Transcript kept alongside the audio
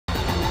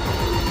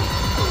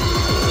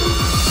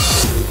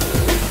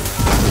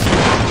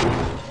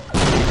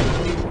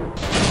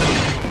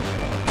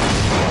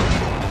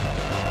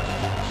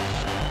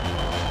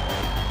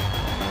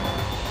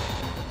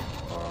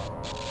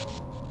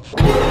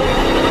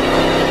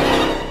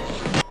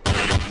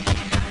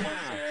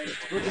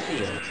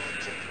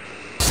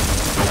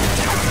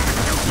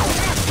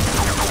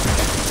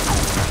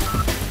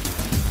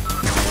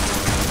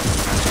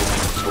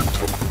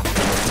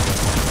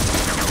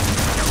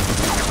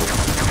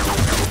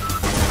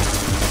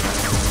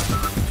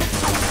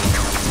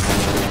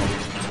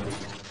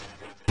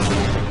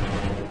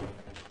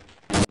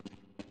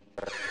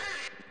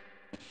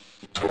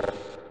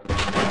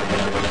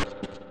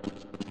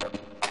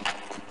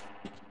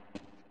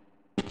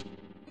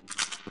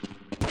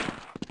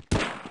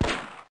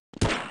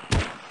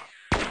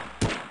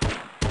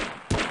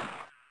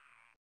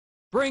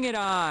Bring it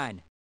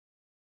on!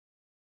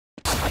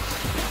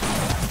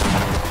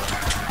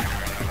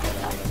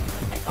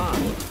 Ah,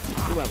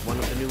 you have one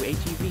of the new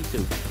ATV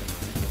suits.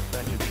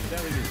 That should be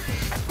very useful.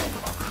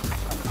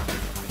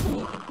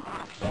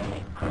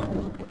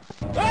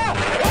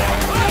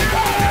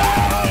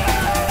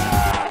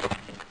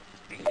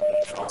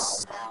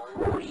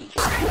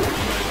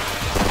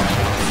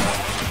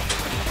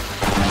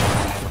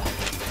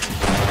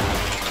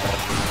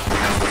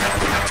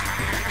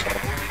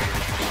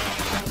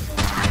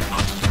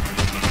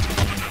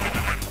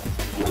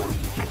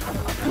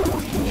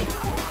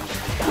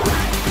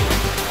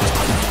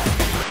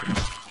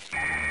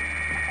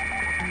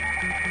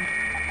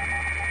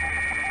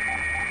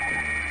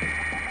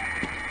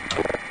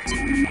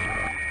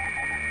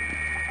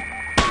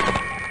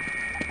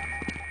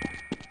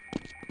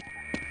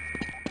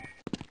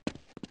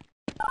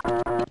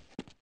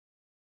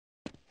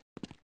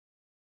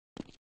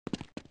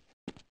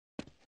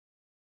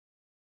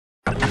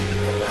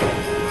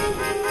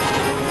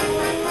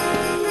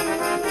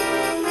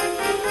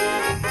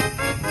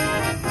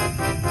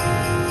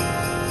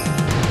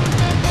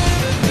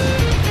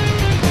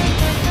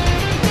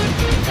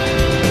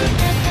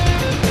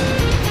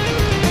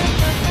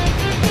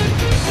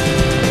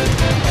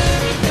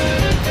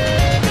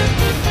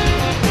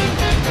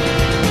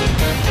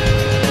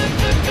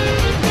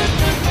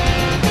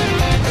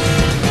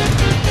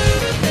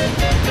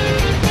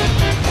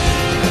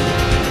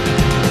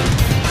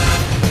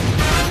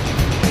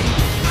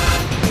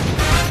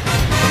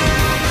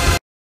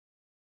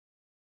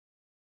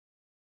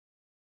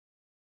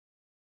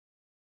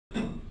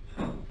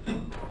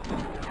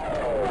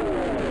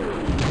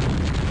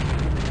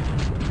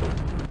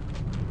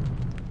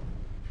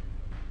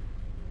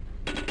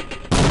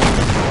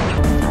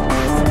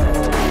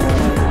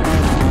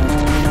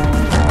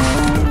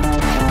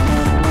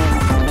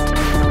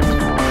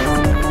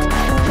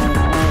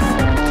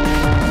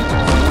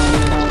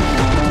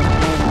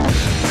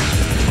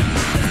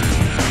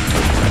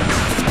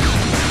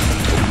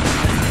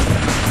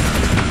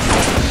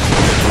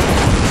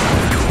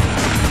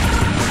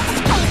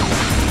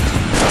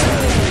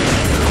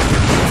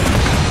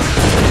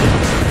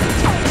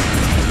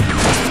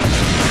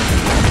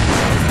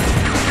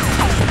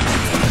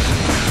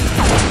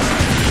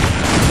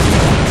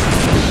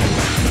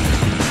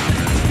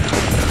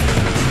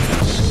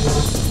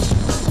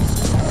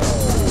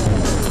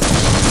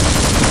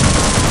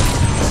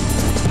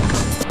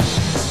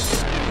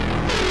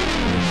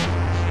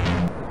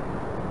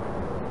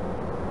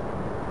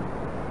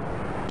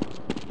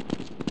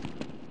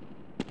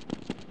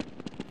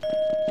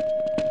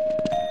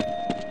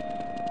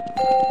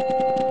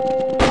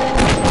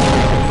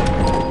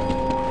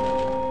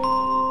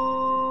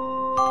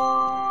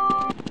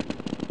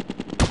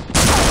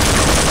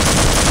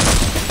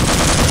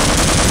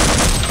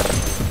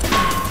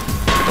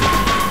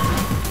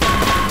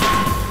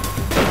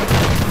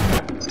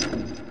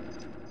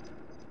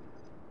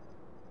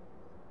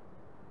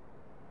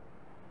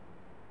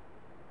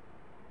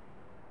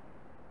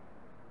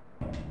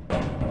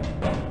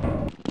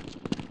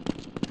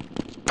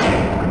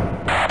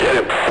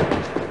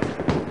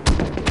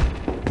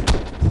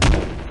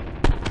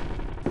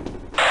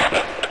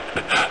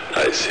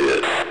 I see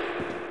it.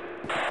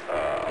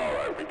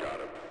 Alright, we got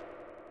him.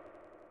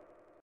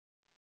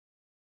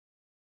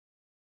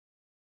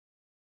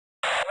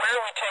 Where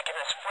are we taking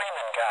this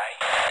Freeman guy?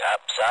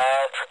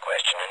 Topside for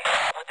questioning.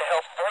 What the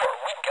hell for?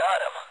 We got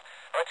him.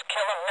 Let's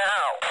kill him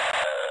now.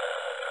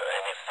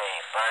 And if they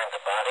find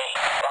the body?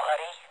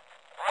 Body?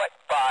 What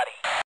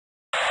body?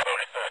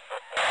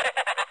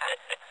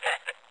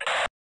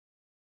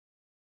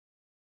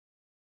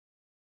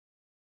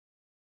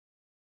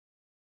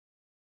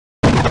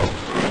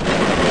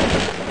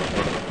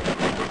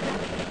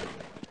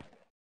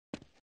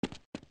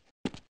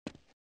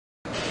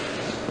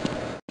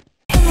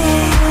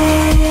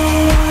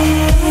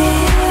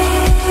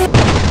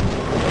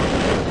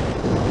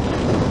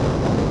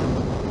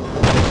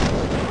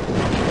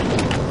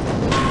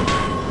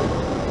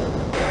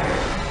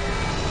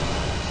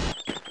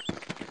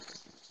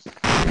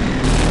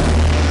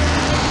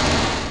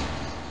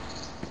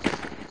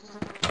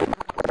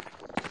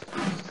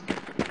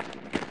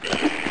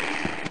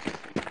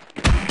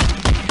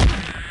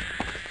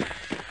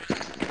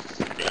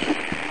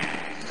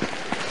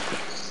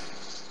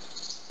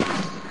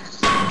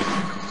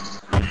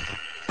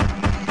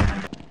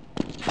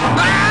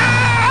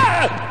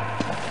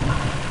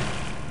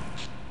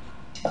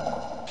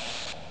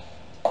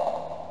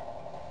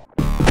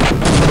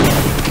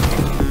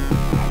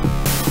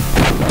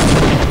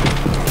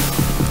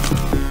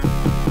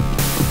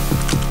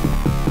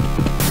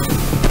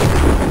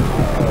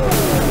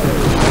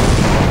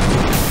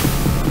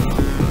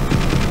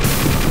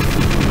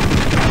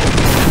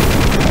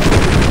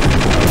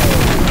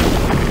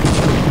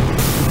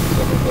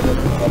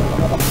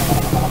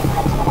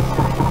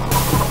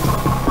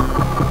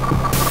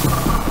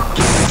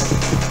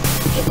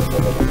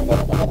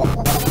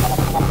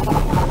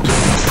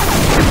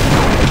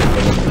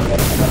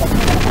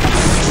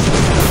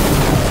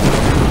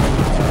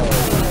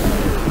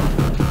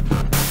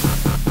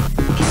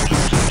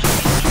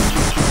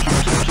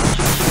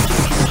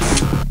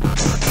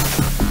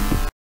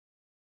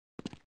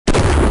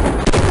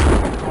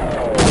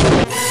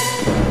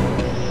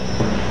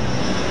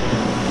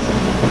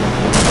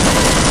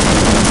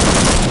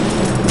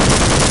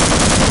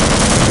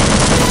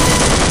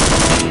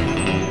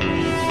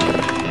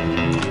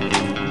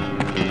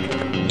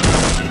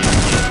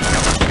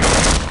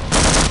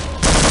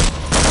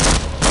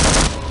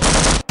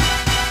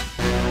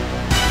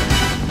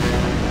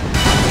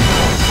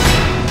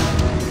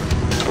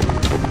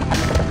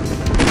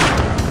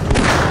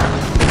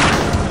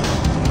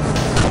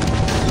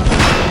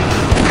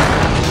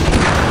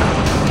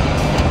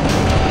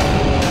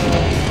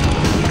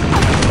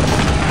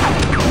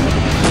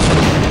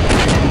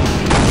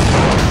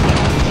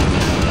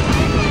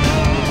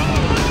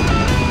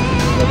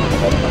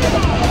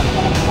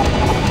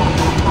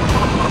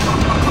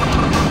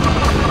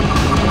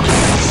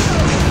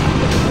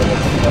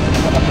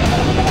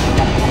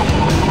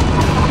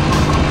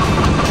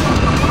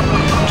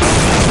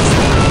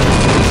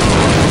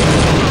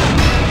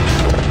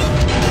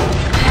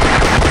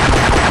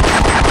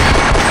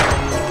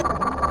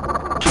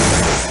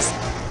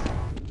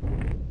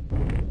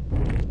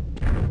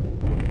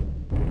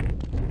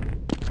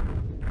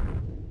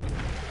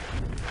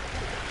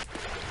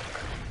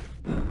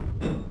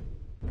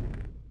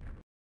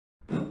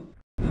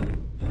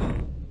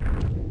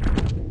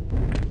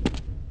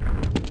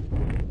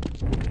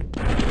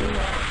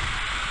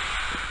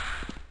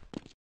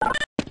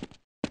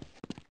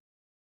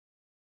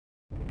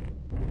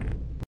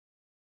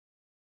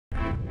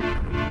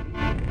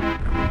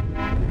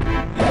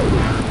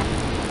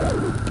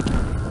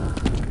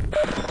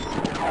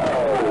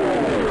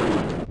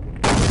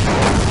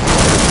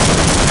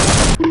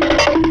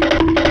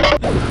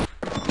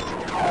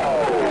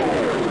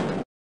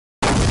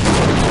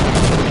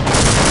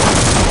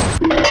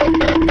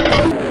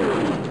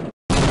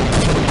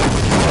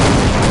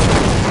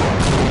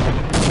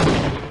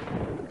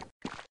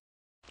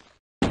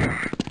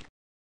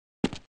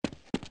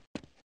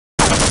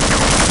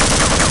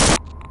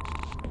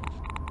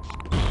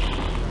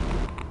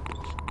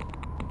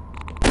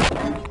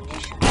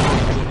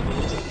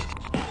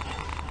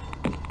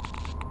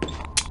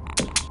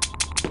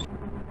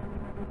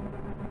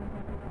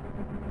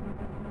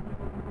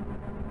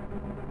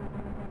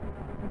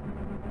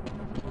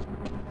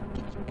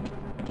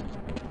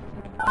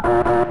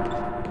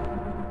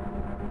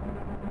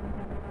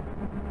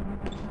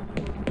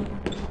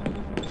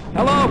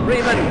 Hello,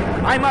 Freeman.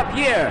 I'm up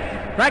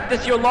here.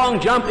 Practice your long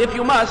jump if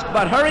you must,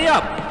 but hurry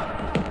up.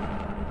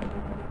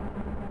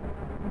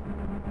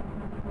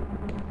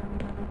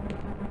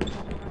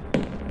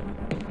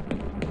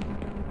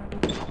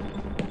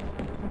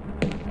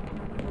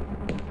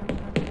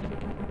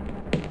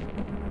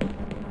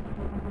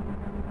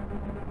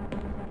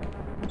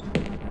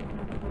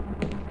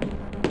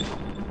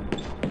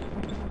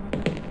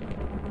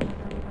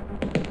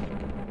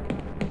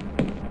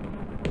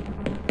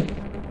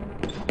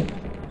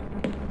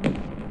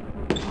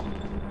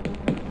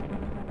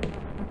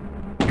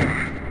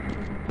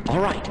 All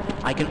right,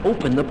 I can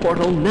open the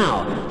portal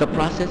now. The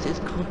process is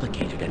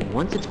complicated, and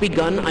once it's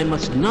begun, I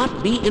must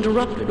not be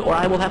interrupted, or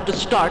I will have to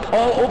start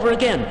all over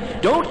again.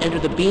 Don't enter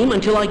the beam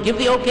until I give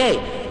the okay.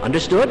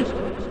 Understood?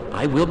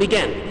 I will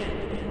begin.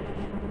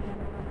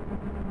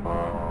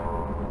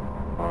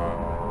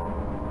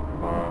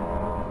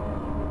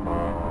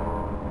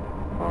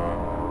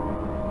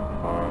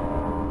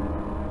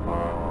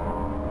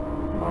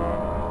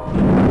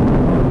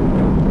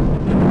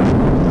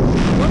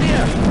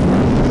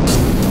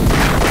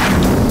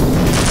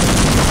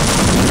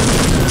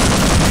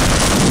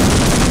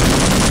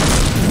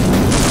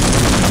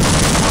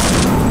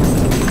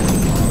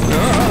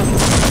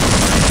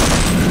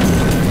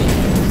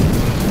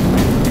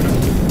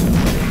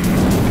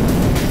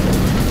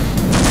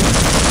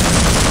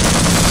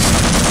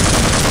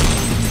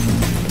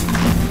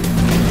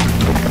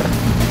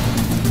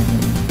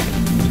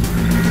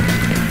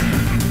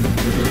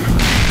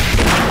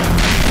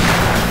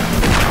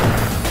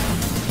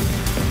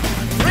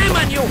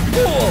 You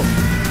fool!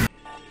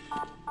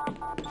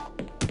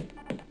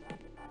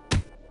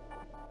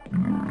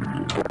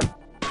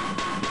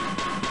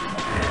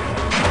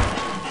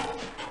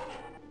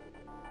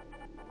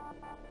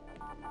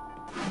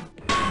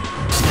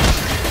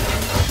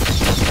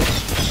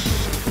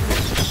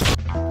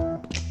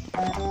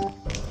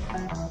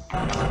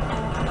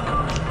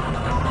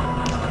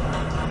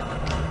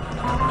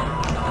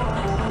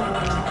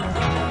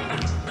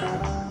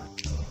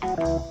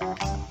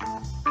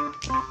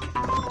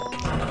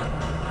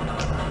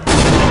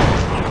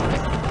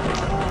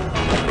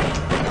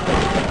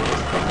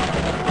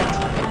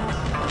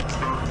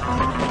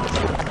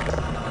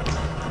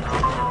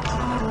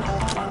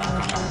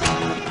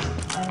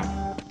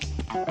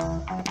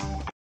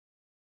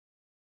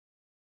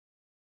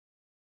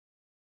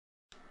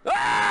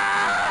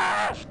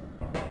 Ah!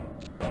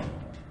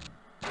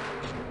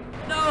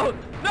 No!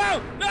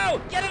 No!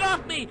 No! Get it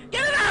off me!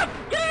 Get it off!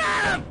 Get it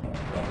off!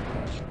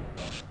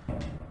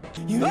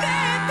 You